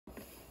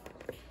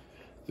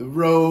The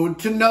road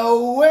to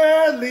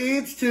nowhere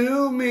leads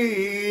to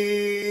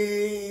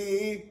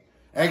me.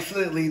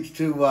 Actually, it leads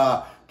to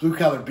Blue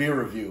Collar Beer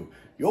Review.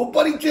 Your old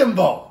buddy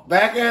Jimbo,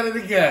 back at it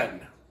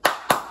again.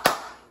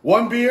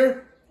 One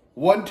beer,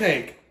 one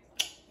take.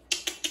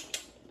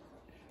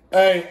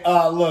 Hey,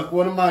 look,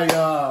 one of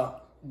my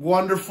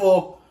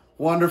wonderful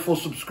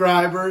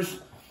subscribers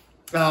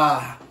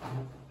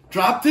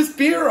dropped this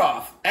beer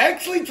off.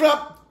 Actually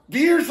dropped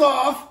beers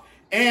off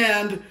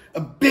and a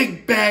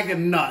big bag of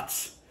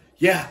nuts.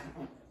 Yeah,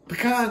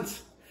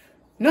 pecans,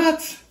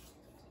 nuts,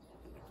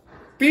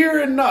 beer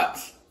and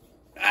nuts.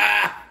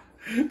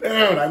 Dude,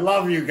 I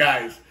love you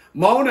guys.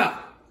 Mona,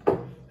 I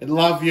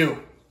love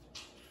you.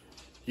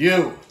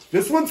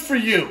 This one's for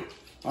you,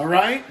 all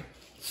right?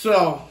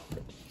 So,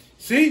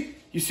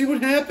 you see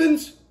what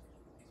happens?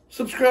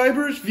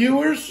 Subscribers,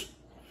 viewers,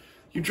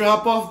 you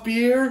drop off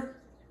beer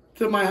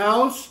to my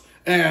house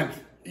and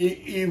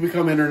you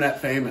become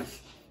internet famous.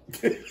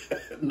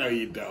 No,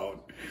 you don't.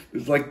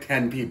 There's like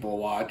 10 people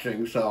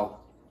watching, so.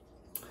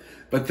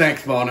 But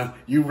thanks, Mona.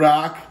 You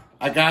rock.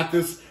 I got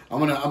this. I'm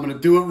gonna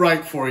do it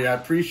right for you. I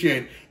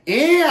appreciate it.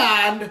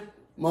 And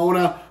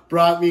Mona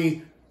brought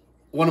me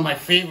one of my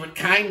favorite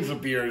kinds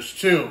of beers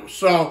too.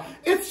 So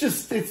it's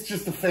just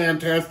a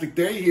fantastic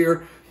day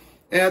here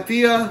at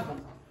the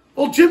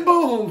old Jimbo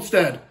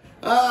homestead.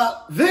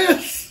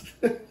 This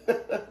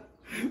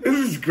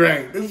is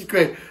great. This is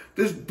great.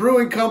 This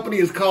brewing company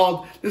is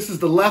called, this is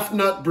the Left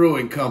Nut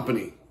Brewing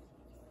Company.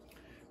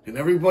 And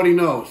everybody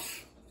knows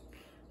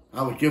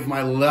I would give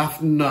my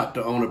left nut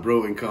to own a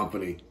brewing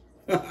company.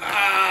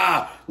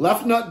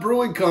 Left Nut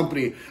Brewing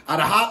Company out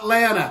of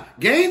Hotlanta,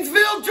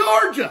 Gainesville,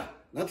 Georgia.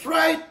 That's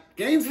right,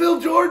 Gainesville,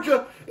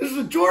 Georgia. This is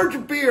a Georgia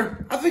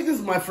beer. I think this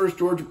is my first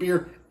Georgia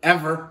beer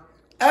ever.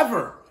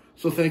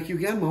 So thank you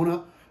again,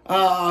 Mona.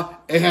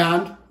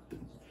 And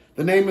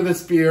the name of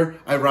this beer,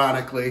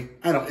 ironically,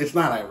 it's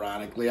not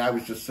ironically, I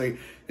was just saying,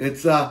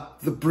 it's The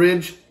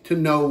Bridge to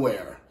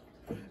Nowhere.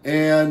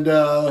 And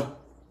the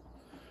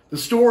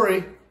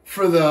story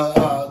for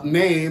the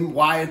name,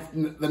 why it's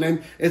the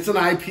name, it's an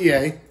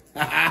IPA.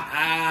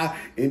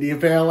 Indian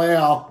Pale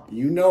Ale,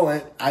 you know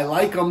it. I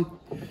like them.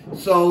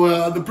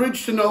 So The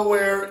Bridge to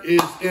Nowhere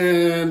is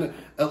in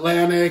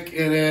Atlantic,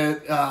 and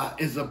it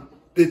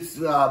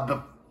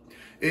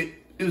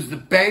is the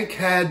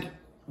Bankhead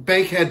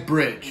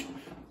Bridge.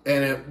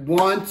 And it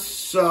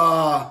runs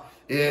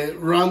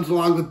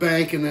along the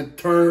bank and then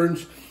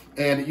turns,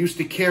 and it used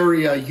to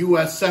carry a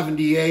US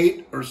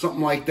 78 or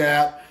something like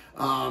that.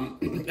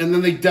 And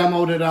then they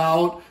demoed it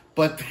out,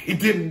 but they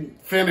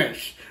didn't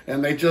finish,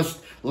 and they just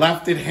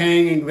left it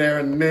hanging there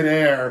in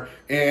midair.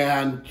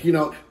 And,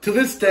 to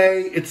this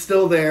day, it's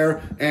still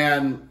there,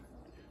 and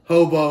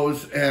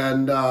hobos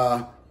and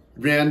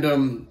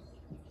random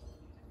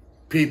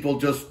people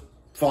just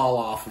fall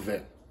off of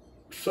it.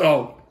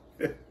 So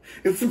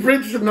it's the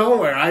Bridge to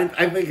Nowhere.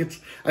 I think it's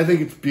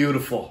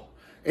beautiful.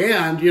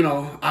 And,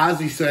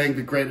 Ozzy sang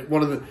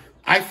one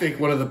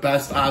of the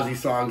best Ozzy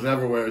songs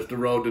ever is The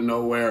Road to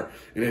Nowhere,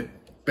 and it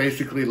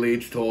basically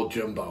leads to old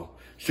Jimbo.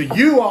 So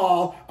you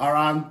all are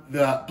on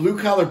the Blue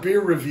Collar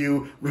Beer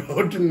Review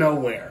Road to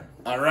Nowhere.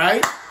 All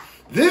right?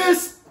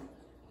 This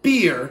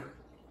beer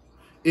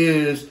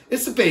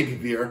it's a baby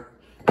beer.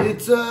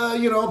 It's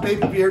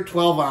baby beer,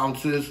 12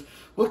 ounces.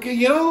 Look,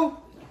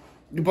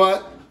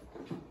 but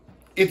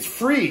it's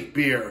free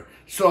beer,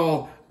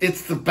 so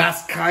it's the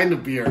best kind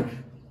of beer.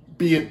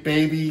 Be it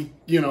baby,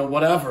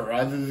 whatever.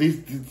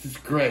 This is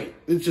great.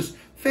 It's just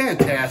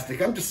fantastic.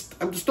 I'm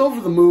just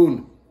over the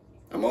moon.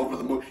 I'm over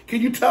the moon. Can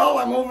you tell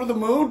I'm over the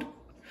moon?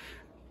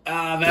 The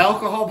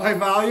alcohol by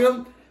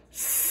volume,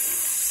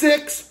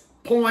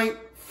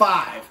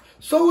 6.5.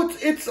 So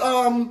it's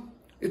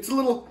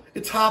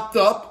hopped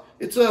up.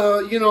 It's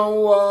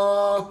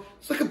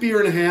it's like a beer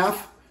and a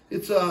half.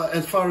 It's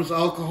as far as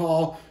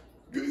alcohol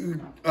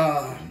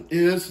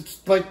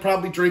it's like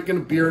probably drinking a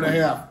beer and a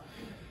half.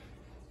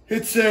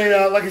 It's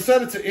like I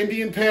said, it's an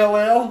Indian Pale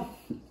Ale.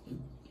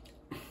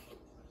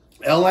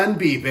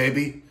 LNB,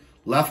 baby.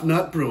 Left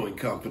Nut Brewing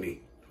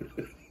Company.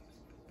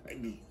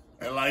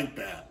 I like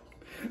that.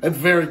 That's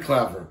very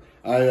clever.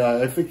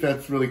 I think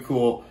that's really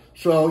cool.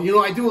 So,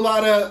 I do a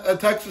lot of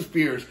Texas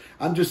beers.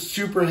 I'm just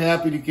super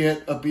happy to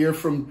get a beer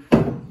from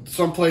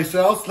someplace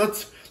else.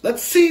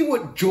 Let's see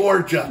what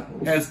Georgia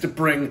has to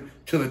bring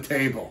to the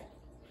table.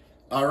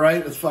 All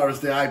right, as far as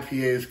the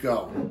IPAs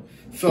go.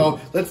 So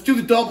let's do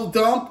the double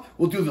dump.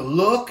 We'll do the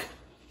look.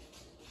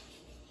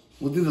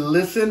 We'll do the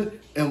listen,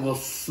 and we'll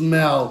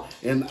smell.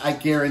 And I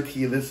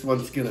guarantee you, this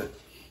one's gonna.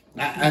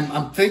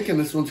 I'm thinking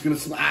this one's gonna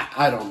smell.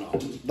 I don't know.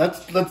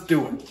 Let's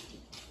do it.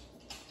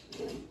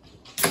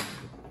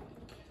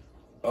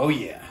 Oh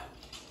yeah.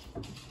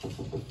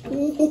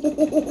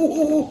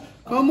 Ooh,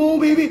 come on,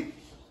 baby.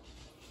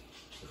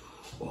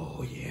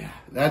 Oh yeah,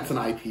 that's an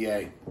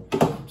IPA.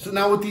 So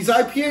now with these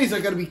IPAs, I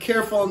got to be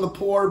careful on the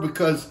pour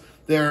because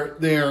they're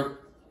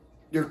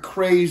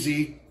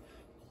crazy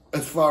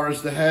as far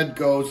as the head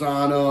goes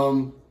on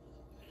them,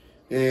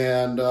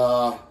 and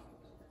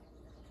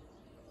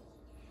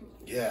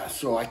Yeah,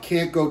 so I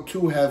can't go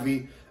too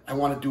heavy. I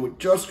want to do it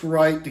just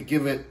right to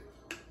give it,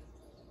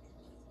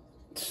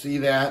 see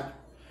that?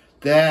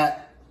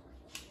 That,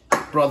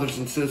 brothers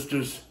and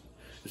sisters,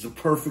 is a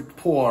perfect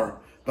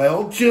pour by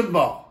old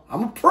Jimbo.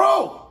 I'm a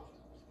pro.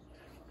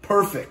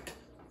 Perfect.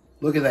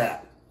 Look at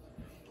that.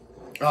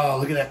 Oh,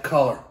 look at that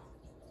color.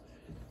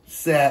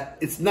 It's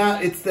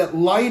that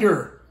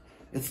lighter.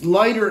 It's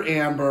lighter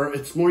amber.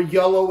 It's more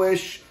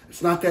yellowish.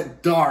 It's not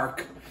that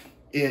dark.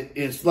 It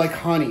is like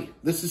honey.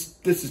 This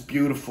is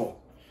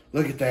beautiful.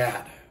 Look at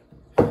that.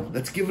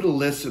 Let's give it a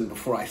listen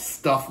before I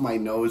stuff my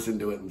nose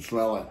into it and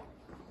smell it.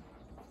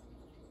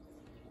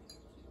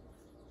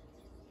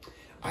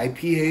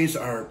 IPAs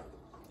are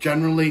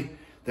generally,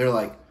 they're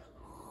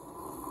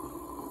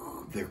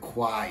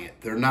quiet.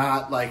 They're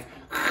not like,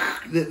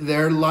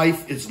 their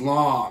life is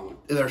long.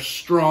 They're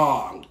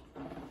strong.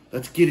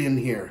 Let's get in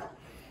here.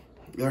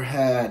 Their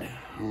head.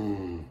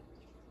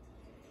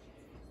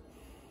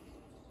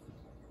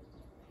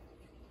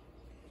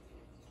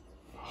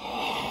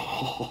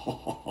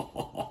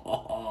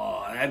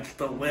 Oh, that's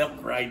the whip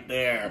right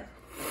there.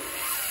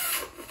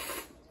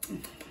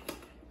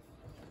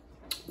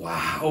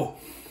 Wow.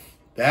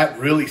 That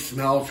really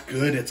smells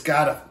good. It's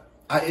got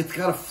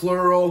a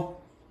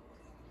floral.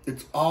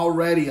 It's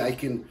already, I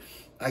can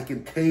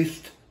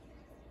taste.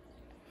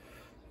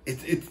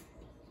 It's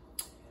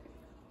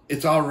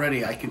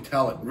already, I can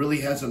tell it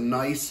really has a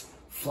nice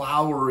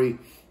flowery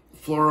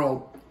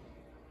floral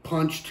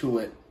punch to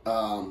it.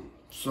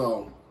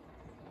 So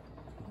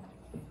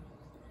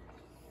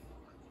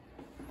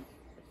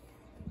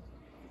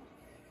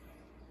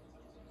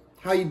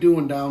how you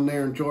doing down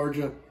there in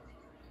Georgia?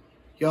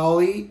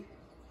 Y'all eat?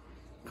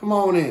 Come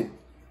on in.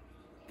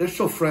 They're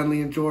so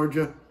friendly in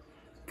Georgia.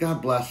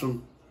 God bless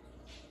them.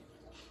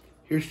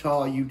 Here's to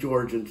all you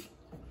Georgians.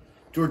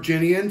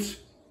 Georginians?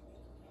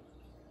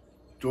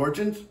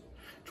 Georgians?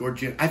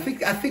 Georgian. I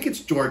think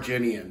it's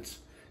Georginians.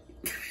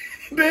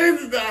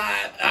 It's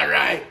not. All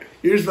right.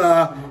 Here's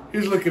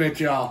looking at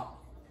y'all.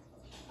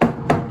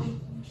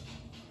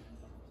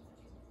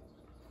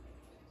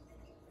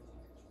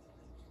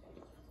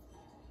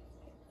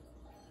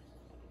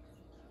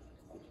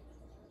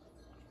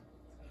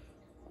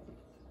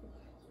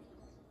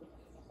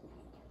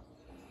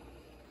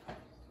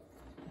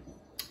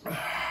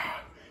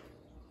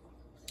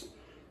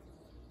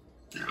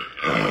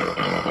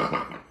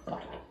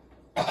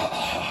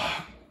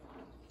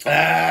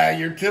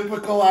 Your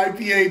typical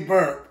IPA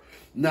burp.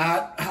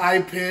 Not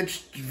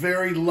high-pitched,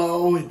 very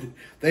low.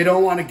 They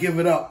don't want to give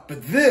it up.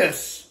 But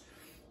this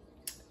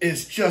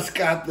is just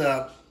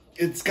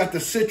it's got the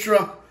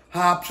Citra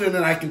hops in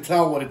it. I can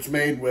tell what it's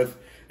made with.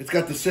 It's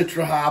got the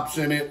Citra hops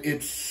in it.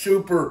 It's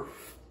super,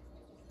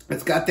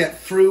 it's got that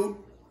fruit.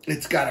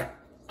 It's got a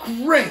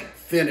great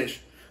finish.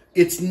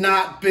 It's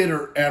not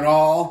bitter at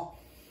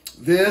all.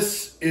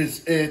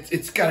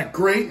 It's got a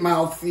great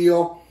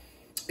mouthfeel.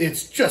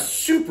 It's just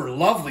super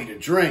lovely to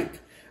drink.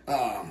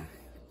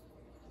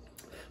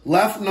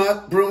 Left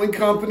Nut Brewing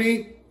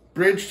Company,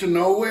 Bridge to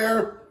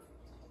Nowhere.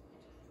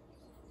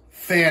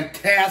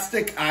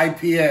 Fantastic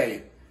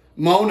IPA.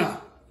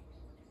 Mona.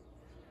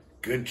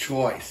 Good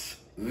choice.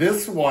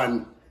 This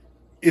one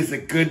is a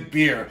good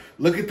beer.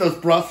 Look at those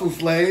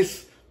Brussels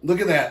lace. Look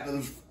at that.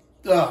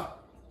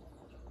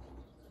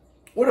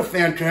 What a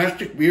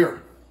fantastic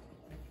beer.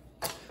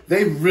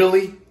 They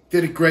really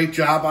did a great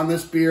job on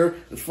this beer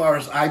as far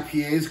as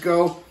IPAs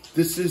go.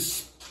 This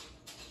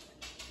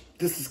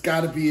has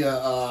got to be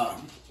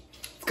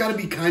it's got to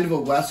be kind of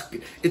a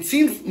it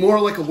seems more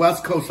like a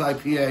West Coast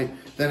IPA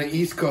than an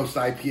East Coast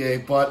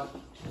IPA, but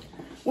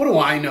what do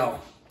I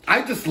know?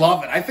 I just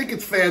love it. I think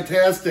it's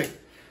fantastic.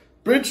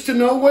 Bridge to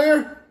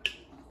Nowhere,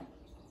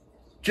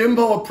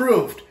 Jimbo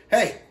approved.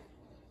 Hey,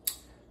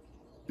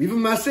 leave a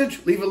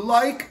message, leave a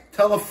like,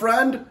 tell a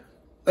friend.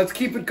 Let's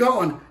keep it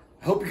going.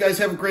 I hope you guys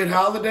have a great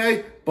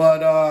holiday,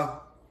 but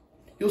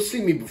you'll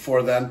see me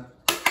before then.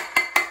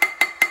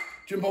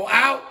 Jimbo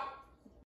out.